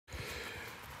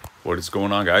What is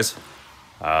going on, guys?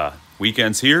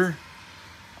 Weekend's here.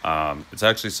 It's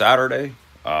actually Saturday.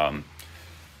 Was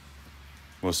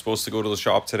supposed to go to the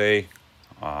shop today,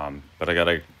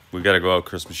 but we gotta go out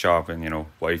Christmas shopping. You know,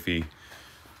 wifey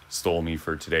stole me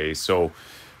for today, so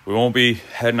we won't be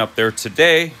heading up there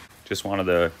today. Just wanted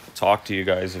to talk to you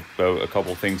guys about a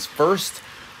couple things first.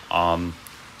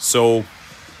 So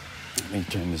let me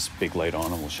turn this big light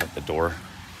on and we'll shut the door.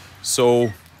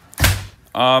 So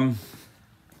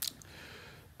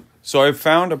I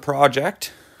found a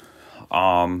project.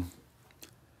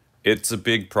 It's a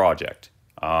big project.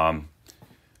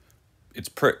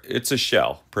 It's a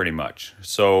shell pretty much.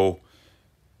 So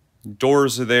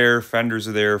doors are there, fenders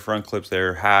are there, front clips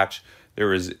there, hatch.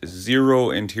 There is zero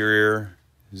interior,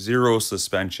 zero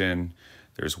suspension.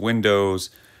 There's windows.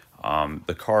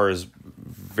 The car is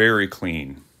very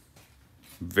clean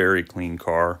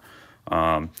car.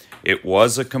 It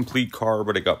was a complete car,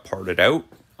 but it got parted out.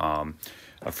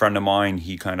 A friend of mine,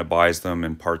 he kind of buys them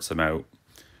and parts them out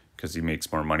because he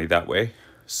makes more money that way.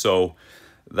 So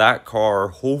that car,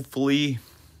 hopefully,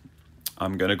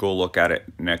 I'm going to go look at it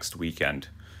next weekend.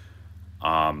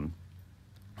 It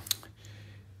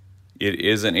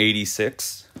is an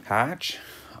 86 hatch.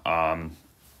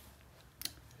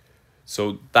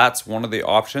 So that's one of the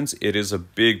options. It is a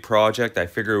big project. I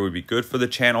figure it would be good for the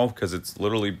channel because it's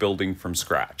literally building from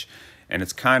scratch. And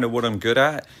it's kind of what I'm good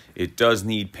at. It does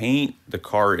need paint. The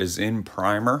car is in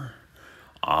primer.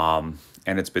 And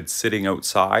it's been sitting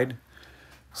outside.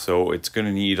 So it's going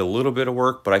to need a little bit of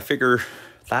work. But I figure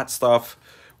that stuff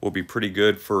will be pretty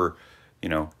good for, you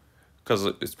know, because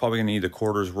it's probably going to need the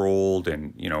quarters rolled.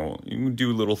 And, you know, you can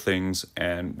do little things.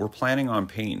 And we're planning on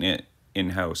painting it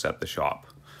in-house at the shop.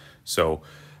 So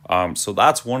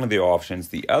that's one of the options.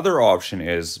 The other option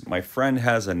is my friend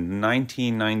has a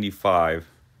 1995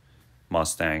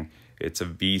 Mustang. It's a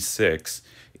V6.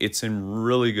 It's in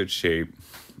really good shape.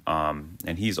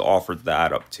 And he's offered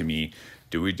that up to me.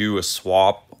 Do we do a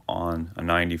swap on a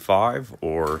 95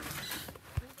 or...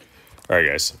 All right,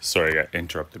 guys. Sorry, I got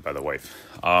interrupted by the wife.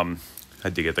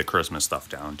 Had to get the Christmas stuff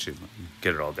down. She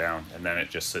get it all down. And then it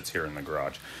just sits here in the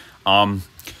garage.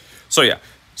 So yeah.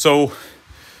 So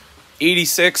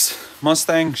 86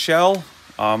 Mustang shell.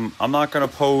 I'm not going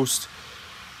to post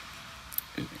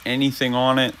anything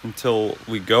on it until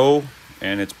we go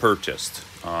and it's purchased.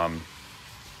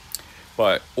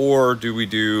 Or do we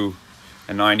do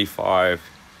a 95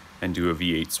 and do a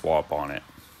V8 swap on it?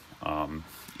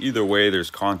 Either way, there's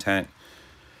content.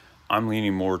 I'm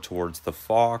leaning more towards the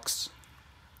Fox,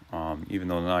 even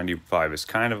though the 95 is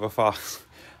kind of a Fox.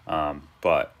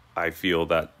 But I feel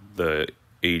that the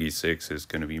 86 is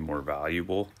going to be more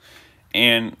valuable,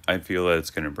 and I feel that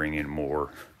it's going to bring in more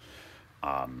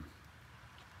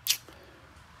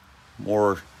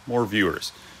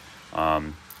viewers.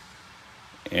 And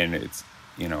it's,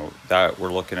 you know, that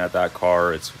we're looking at that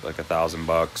car, it's like $1,000,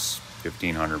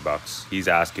 $1,500. He's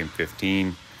asking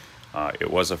 15.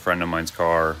 It was a friend of mine's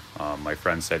car. My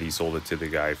friend said he sold it to the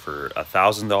guy for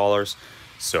 $1,000.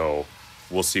 So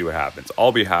we'll see what happens.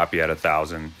 I'll be happy at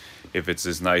 1,000. If it's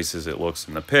as nice as it looks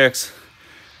in the pics,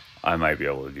 I might be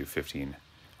able to do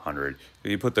 1,500. If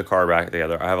you put the car back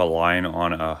together, I have a line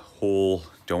on a whole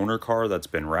donor car that's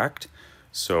been wrecked.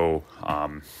 So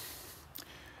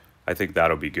I think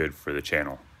that'll be good for the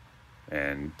channel.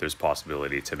 And there's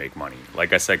possibility to make money.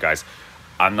 Like I said, guys,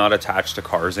 I'm not attached to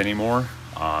cars anymore.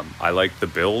 I like the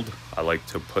build. I like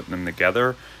to put them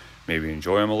together, maybe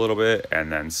enjoy them a little bit,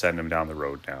 and then send them down the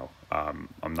road now.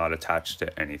 I'm not attached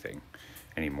to anything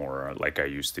anymore like I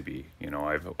used to be. You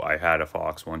know, I had a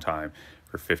Fox one time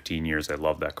for 15 years. I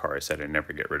loved that car. I said I'd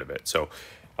never get rid of it. So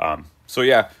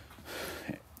yeah,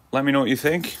 let me know what you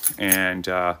think, and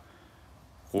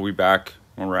we'll be back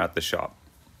when we're at the shop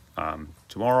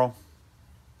tomorrow,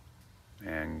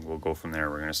 and we'll go from there.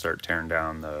 We're going to start tearing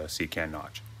down the Seacan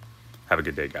notch. Have a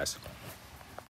good day, guys.